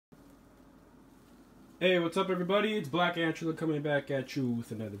Hey, what's up everybody? It's Black Tarantula coming back at you with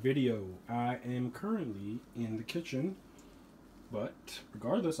another video. I am currently in the kitchen, but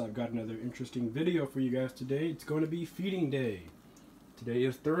regardless, I've got another interesting video for you guys today. It's going to be feeding day. Today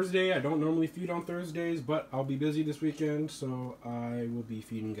is Thursday. I don't normally feed on Thursdays, but I'll be busy this weekend, so I will be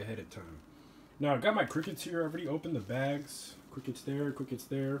feeding ahead of time. Now, I've got my crickets here. I already opened the bags. Crickets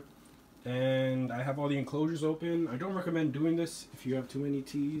there. And I have all the enclosures open. I don't recommend doing this if you have too many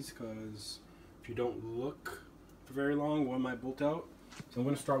teas, because if you don't look for very long, one might bolt out. So I'm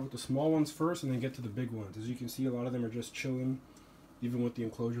going to start with the small ones first and then get to the big ones. As you can see, a lot of them are just chilling, even with the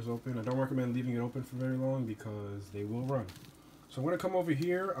enclosures open. I don't recommend leaving it open for very long because they will run. So I'm going to come over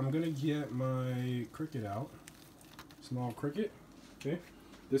here. I'm going to get my cricket out. Small cricket. Okay.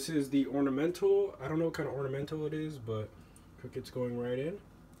 This is the ornamental. I don't know what kind of ornamental it is, but cricket's going right in.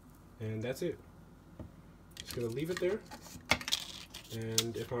 And that's it. Just going to leave it there.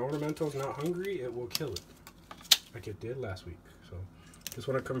 And if my ornamental is not hungry, it will kill it, like it did last week. So just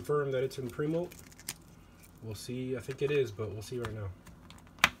want to confirm that it's in pre-molt. We'll see. I think it is, but we'll see right now.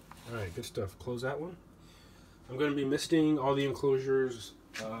 All right, good stuff. Close that one. I'm going to be misting all the enclosures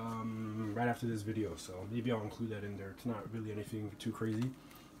right after this video, so maybe I'll include that in there. It's not really anything too crazy.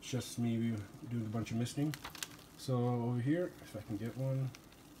 It's just me doing a bunch of misting. So over here, if I can get one.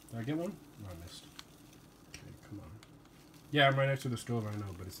 Did I get one? No, I missed. Okay, come on. Yeah, I'm right next to the stove, I know,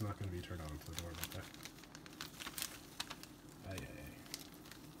 but it's not going to be turned on, so don't worry about that. Aye.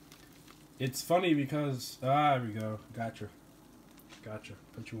 It's funny because... Ah, there we go. Gotcha.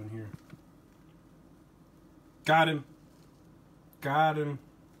 Put you in here. Got him.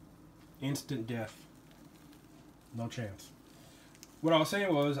 Instant death. No chance. What I was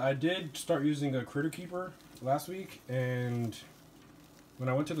saying was, I did start using a critter keeper last week, and when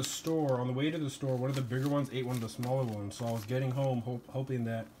I went to the store, on the way to the store, one of the bigger ones ate one of the smaller ones. So I was getting home hoping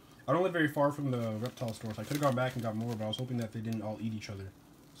that... I don't live very far from the reptile store, so I could have gone back and got more, but I was hoping that they didn't all eat each other.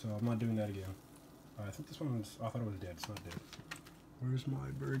 So I'm not doing that again. I think this one's... I thought it was dead. It's not dead. Where's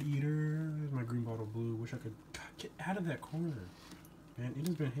my bird eater? There's my green bottle blue. Wish I could... God, get out of that corner. Man, it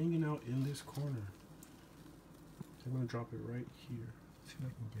has been hanging out in this corner. I'm going to drop it right here. See if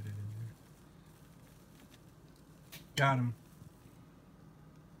I can get it in there. Got him.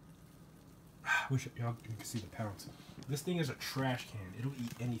 Wish y'all can see the pounce. This thing is a trash can. It'll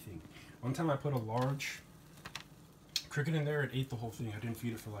eat anything. One time I put a large cricket in there. It ate the whole thing. I didn't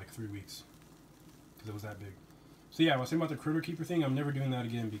feed it for like 3 weeks because it was that big. So yeah, I was saying about the critter keeper thing. I'm never doing that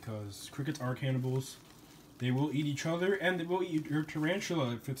again because crickets are cannibals. They will eat each other, and they will eat your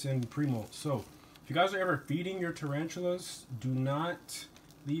tarantula if it's in pre-molt. So if you guys are ever feeding your tarantulas, do not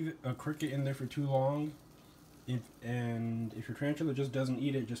leave a cricket in there for too long. If your tarantula just doesn't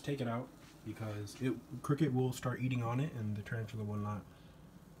eat it, just take it out. Because cricket will start eating on it, and the tarantula will not,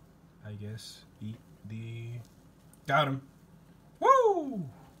 I guess, eat the... Got him! Woo!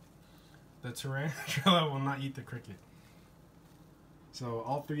 The tarantula will not eat the cricket. So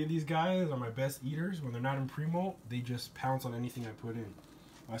all three of these guys are my best eaters. When they're not in pre-molt, they just pounce on anything I put in.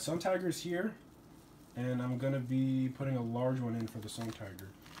 My sun tiger is here, and I'm going to be putting a large one in for the sun tiger.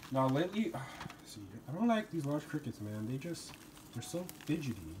 Now lately, see, I don't like these large crickets, man. They're so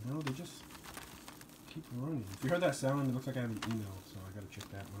fidgety, you know? They just keep running. If you heard that sound, it looks like I have an email, so I gotta check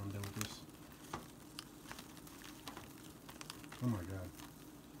that when I'm done with this. Oh my god.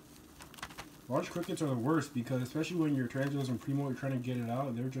 Large crickets are the worst because, especially when your tarantula's in pre-molt, you're trying to get it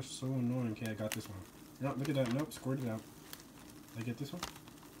out, they're just so annoying. Okay, I got this one. No, look at that. Nope, squirted out. Did I get this one?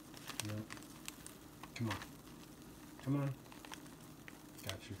 No. Come on.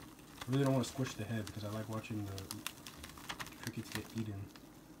 Got you. I really don't want to squish the head because I like watching the crickets get eaten.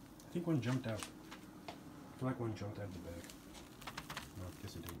 I think one jumped out. I feel like one jumped out of the bag. No, I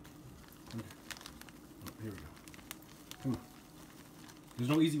guess it didn't. Okay. Oh, here we go. Come on. There's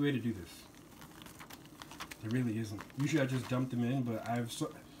no easy way to do this. There really isn't. Usually I just dump them in, but I've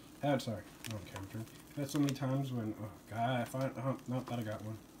had so many times when, oh god, not that I got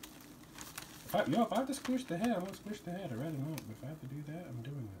one. If I have to squish the head, I'm gonna squish the head. I'd rather not, but if I have to do that, I'm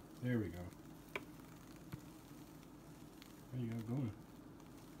doing it. There we go. There you go, going.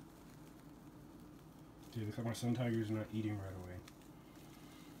 Dude, looks like my sun tiger is not eating right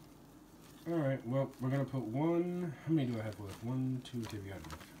away. Alright, well, we're going to put one... How many do I have left? 1, 2, okay, we got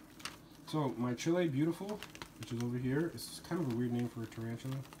enough. So, my Chile Beautiful, which is over here, it's kind of a weird name for a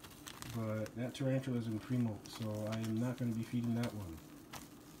tarantula, but that tarantula is in pre-molt, so I am not going to be feeding that one.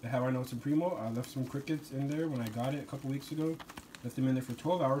 How I know it's in pre-molt, I left some crickets in there when I got it a couple weeks ago. Left them in there for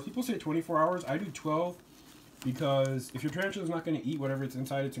 12 hours. People say 24 hours. I do 12. Because if your tarantula is not going to eat whatever it's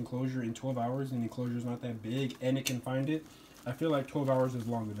inside its enclosure in 12 hours, and the enclosure is not that big, and it can find it, I feel like 12 hours is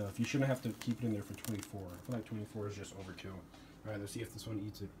long enough. You shouldn't have to keep it in there for 24. I feel like 24 is just overkill. Alright, let's see if this one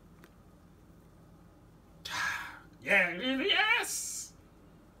eats it. Yeah, yes!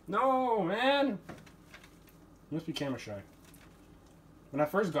 No, man! You must be camera shy. When I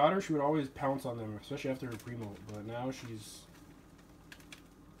first got her, she would always pounce on them, especially after her pre-molt. But now she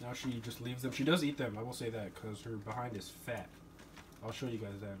just leaves them. She does eat them, I will say that, because her behind is fat. I'll show you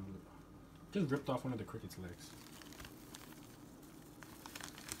guys that. Just ripped off one of the cricket's legs.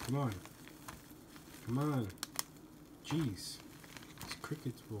 Come on. Come on. Jeez. These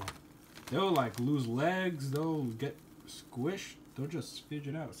crickets will... They'll like lose legs. They'll get squished. They'll just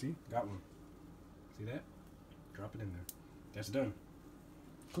fidget out. See? Got one. See that? Drop it in there. That's done.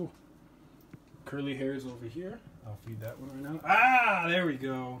 Cool. Curly hairs over here. I'll feed that one right now. Ah! There we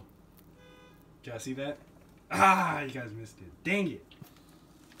go. Did y'all see that? Ah! You guys missed it. Dang it.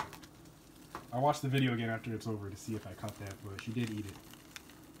 I'll watch the video again after it's over to see if I caught that, but she did eat it.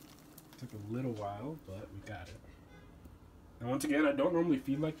 Took a little while, but we got it. And once again, I don't normally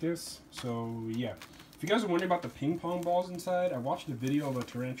feed like this, so yeah. If you guys are wondering about the ping pong balls inside, I watched a video of a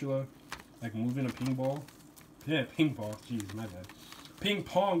tarantula like moving a ping ball. Yeah, ping ball. Jeez, my bad. Ping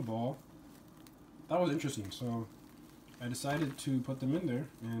pong ball. That was interesting, so I decided to put them in there,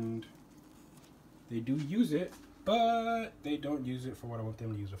 and they do use it, but they don't use it for what I want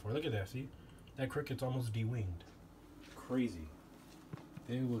them to use it for. Look at that, see? That cricket's almost de-winged. Crazy.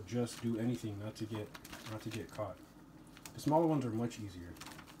 They will just do anything not to get caught. The smaller ones are much easier.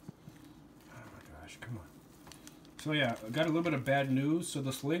 Oh my gosh, come on. So yeah, I got a little bit of bad news. So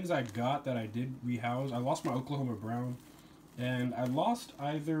the slings I got that I did rehouse, I lost my Oklahoma Brown, and I lost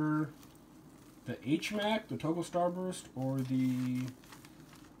either the HMAC, the Togo Starburst, or the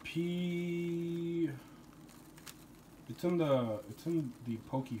P. It's in the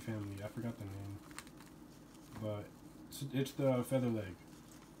Pokey family. I forgot the name, but it's the feather leg.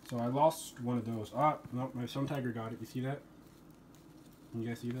 So I lost one of those. Ah, no, my Sun Tiger got it. You see that? Can you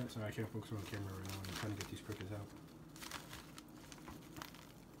guys see that? Sorry, I can't focus on the camera right now. I'm trying to get these crickets out.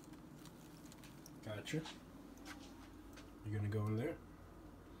 Gotcha. You're gonna go in there.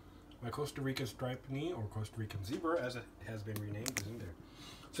 My Costa Rican striped knee, or Costa Rican zebra, as it has been renamed, is in there.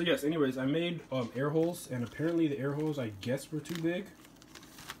 So yes, anyways, I made air holes, and apparently the air holes, I guess, were too big.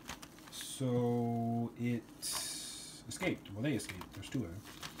 So it escaped. Well, they escaped. There's two of them.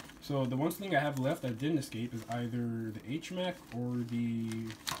 So the one thing I have left that didn't escape is either the HMAC or the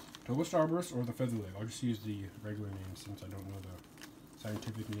Togo Starburst or the feather leg. I'll just use the regular name since I don't know the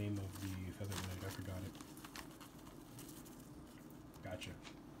scientific name of the feather leg. I forgot it. Gotcha.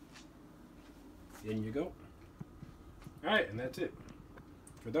 In you go. Alright, and that's it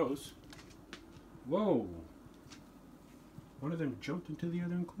for those. Whoa. One of them jumped into the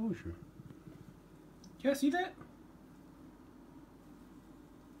other enclosure. Yeah, see that?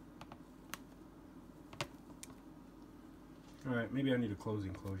 Alright, maybe I need to close the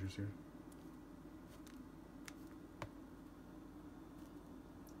enclosures here.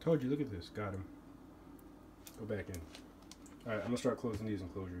 Told you, look at this. Got him. Go back in. Alright, I'm going to start closing these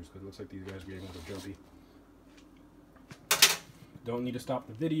enclosures because it looks like these guys are getting a little jumpy. Don't need to stop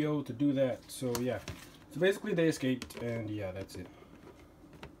the video to do that. So, yeah. So, basically, they escaped, and yeah, that's it.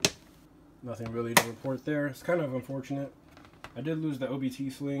 Nothing really to report there. It's kind of unfortunate. I did lose the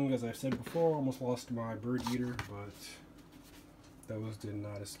OBT sling, as I've said before. Almost lost my bird eater, but those did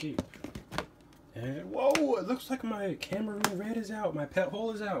not escape. And, whoa, it looks like my Cameroon red is out. My pet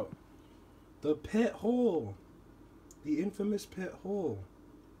hole is out. The pet hole. The infamous pet hole.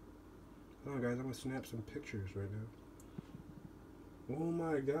 Hold on, guys. I'm going to snap some pictures right now. Oh,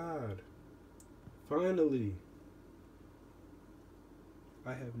 my God. Finally.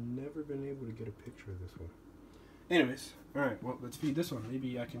 I have never been able to get a picture of this one. Anyways, alright, well, let's feed this one.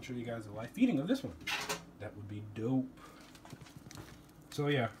 Maybe I can show you guys a live feeding of this one. That would be dope. So,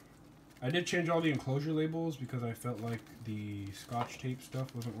 yeah. I did change all the enclosure labels because I felt like the Scotch tape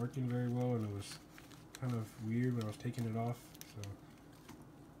stuff wasn't working very well, and it was kind of weird when I was taking it off.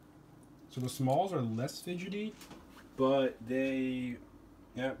 So the smalls are less fidgety, but they...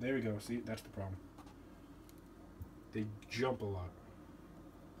 Yeah, there we go. See, that's the problem. They jump a lot.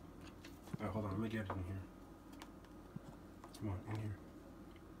 Alright, hold on. Let me get it in here. Come on, in here.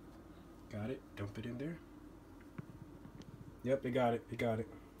 Got it. Dump it in there. Yep, it got it. It got it.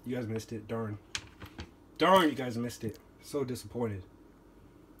 You guys missed it. Darn. Darn, you guys missed it. So disappointed.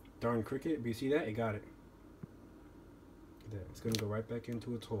 Darn cricket. But you see that? It got it. Look at that. It's going to go right back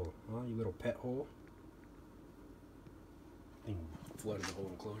into its hole. Huh? You little pet hole. And flooded the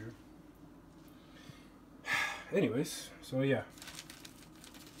whole enclosure. Anyways, so yeah.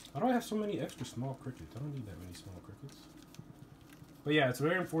 Why do I have so many extra small crickets? I don't need that many small crickets. But yeah, it's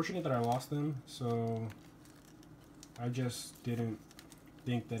very unfortunate that I lost them, so I just didn't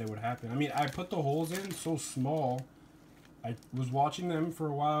think that it would happen. I mean, I put the holes in so small. I was watching them for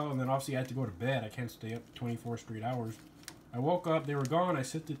a while, and then obviously I had to go to bed. I can't stay up 24 straight hours. I woke up, they were gone. I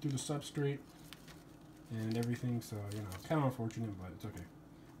sifted through the substrate and everything, so, you know, it's kind of unfortunate, but it's okay.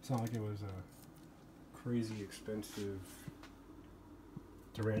 It's not like it was a crazy expensive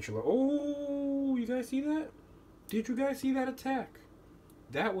tarantula. Oh, you guys see that? Did you guys see that attack?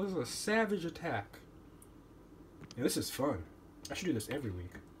 That was a savage attack. And this is fun. I should do this every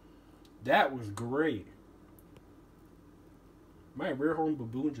week. That was great. My rare horn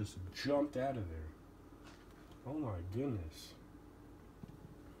baboon just jumped out of there. Oh my goodness.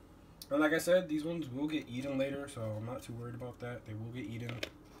 And like I said, these ones will get eaten later, so I'm not too worried about that. They will get eaten.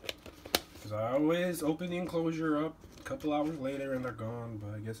 Because I always open the enclosure up a couple hours later and they're gone,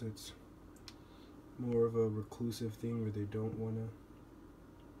 but I guess it's more of a reclusive thing where they don't want to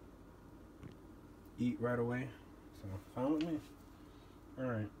eat right away. So, fine with me.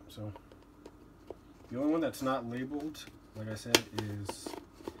 Alright, so the only one that's not labeled, like I said, is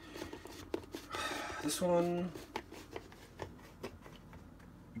this one,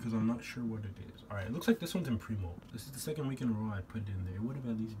 because I'm not sure what it is. Alright, it looks like this one's in pre-molt. This is the second week in a row I put it in there. It would have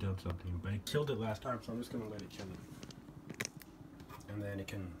at least done something, but it killed it last time, so I'm just going to let it kill it. And then it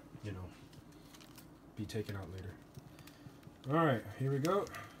can, you know, be taken out later. Alright, here we go.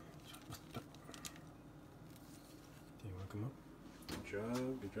 Do you want to come up?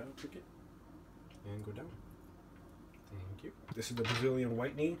 Good job, Cricket. And go down. Thank you. This is the Brazilian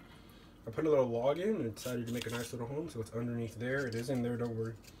white knee. I put a little log in and decided to make a nice little home, so it's underneath there. It is in there, don't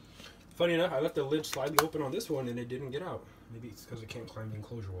worry. Funny enough, I left the lid slightly open on this one and it didn't get out. Maybe it's because it can't climb the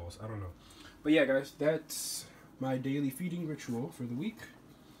enclosure walls. I don't know. But yeah, guys, that's my daily feeding ritual for the week.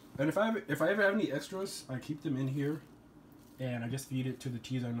 And if I ever have any extras, I keep them in here and I just feed it to the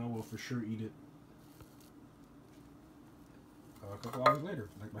T's I know will for sure eat it a couple hours later.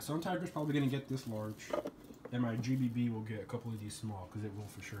 Like my Sun Tiger's probably going to get this large, and my GBB will get a couple of these small because it will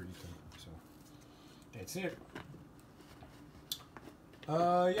for sure eat them. So that's it.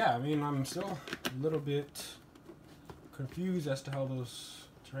 Yeah, I mean, I'm still a little bit confused as to how those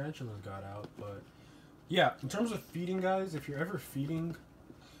tarantulas got out, but yeah, in terms of feeding, guys, if you're ever feeding,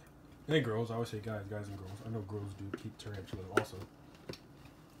 and girls, I always say guys and girls. I know girls do keep tarantulas also.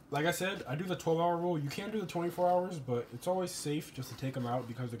 Like I said, I do the 12-hour rule. You can do the 24 hours, but it's always safe just to take them out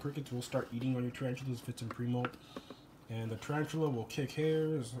because the crickets will start eating on your tarantulas if it's in pre-molt. And the tarantula will kick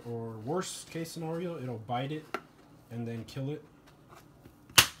hairs, or worst case scenario, it'll bite it and then kill it.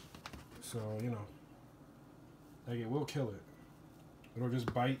 So, you know, like it will kill it. It'll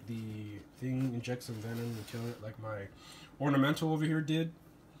just bite the thing, inject some venom and kill it like my ornamental over here did.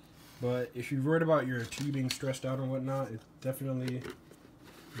 But if you're worried about your tea being stressed out and whatnot, it definitely...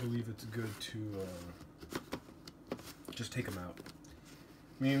 I believe it's good to just take them out.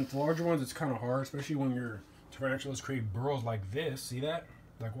 I mean, the larger ones, it's kind of hard, especially when your tarantulas create burrows like this. See that?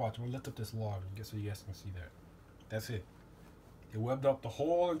 Like, watch. I'm going to lift up this log so you guys can see that. That's it. It webbed up the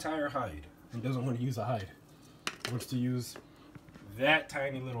whole entire hide and doesn't want to use a hide. It wants to use that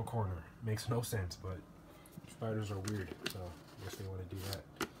tiny little corner. Makes no sense, but spiders are weird, so I guess they want to do that.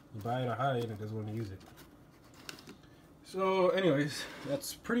 You buy it a hide and it doesn't want to use it. So, anyways,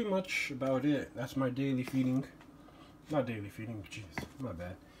 that's pretty much about it. That's my daily feeding. Not daily feeding, jeez, my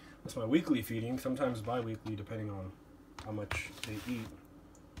bad. That's my weekly feeding, sometimes bi-weekly, depending on how much they eat.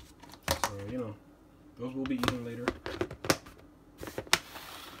 So, you know, those will be eaten later.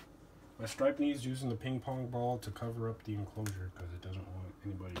 My striped knee is using the ping pong ball to cover up the enclosure because it doesn't want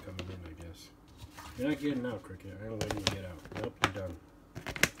anybody coming in, I guess. You're not getting out, Cricket. I ain't letting you get out. Nope, you're done.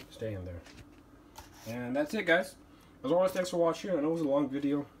 Stay in there. And that's it, guys. As always, thanks for watching. I know it was a long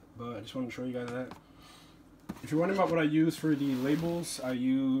video, but I just wanted to show you guys that. If you're wondering about what I used for the labels, I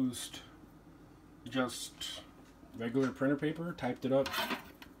used just regular printer paper, typed it up,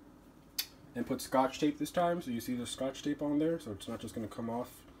 and put scotch tape this time. So you see the scotch tape on there, so it's not just going to come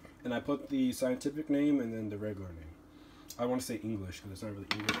off. And I put the scientific name and then the regular name. I want to say English because it's not really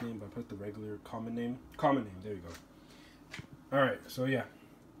English name, but I put the regular common name. Common name, there you go. Alright, so yeah.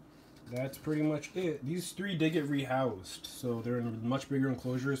 That's pretty much it. These three did get rehoused, so they're in much bigger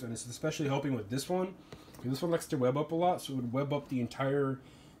enclosures, and it's especially helping with this one. This one likes to web up a lot, so it would web up the entire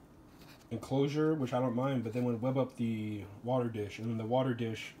enclosure, which I don't mind, but then would web up the water dish, and then the water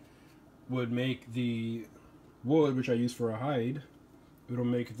dish would make the wood, which I use for a hide, it'll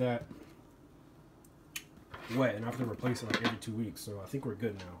make that wet, and I have to replace it like every 2 weeks, so I think we're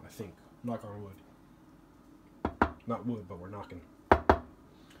good now, I think. Knock on wood. Not wood, but we're knocking.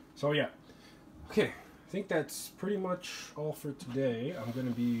 So yeah, okay, think that's pretty much all for today. I'm going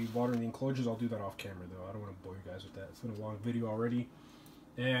to be watering the enclosures. I'll do that off camera, though. I don't want to bore you guys with that. It's been a long video already.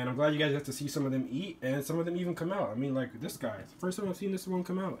 And I'm glad you guys got to see some of them eat, and some of them even come out. I mean, like this guy. It's the first time I've seen this one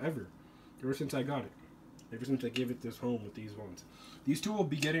come out, ever. Ever since I got it. Ever since I gave it this home with these ones. These two will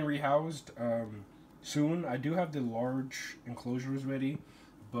be getting rehoused soon. I do have the large enclosures ready,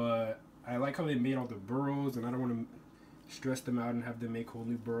 but I like how they made all the burrows, and I don't want to stress them out and have them make whole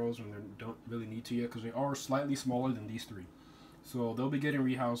new burrows when they don't really need to yet, because they are slightly smaller than these three. So they'll be getting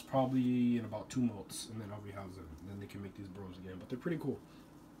rehoused probably in about 2 months, and then I'll rehouse them. And then they can make these burrows again, but they're pretty cool.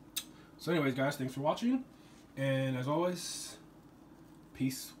 So anyways, guys, thanks for watching. And as always,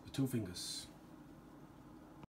 peace with 2 fingers.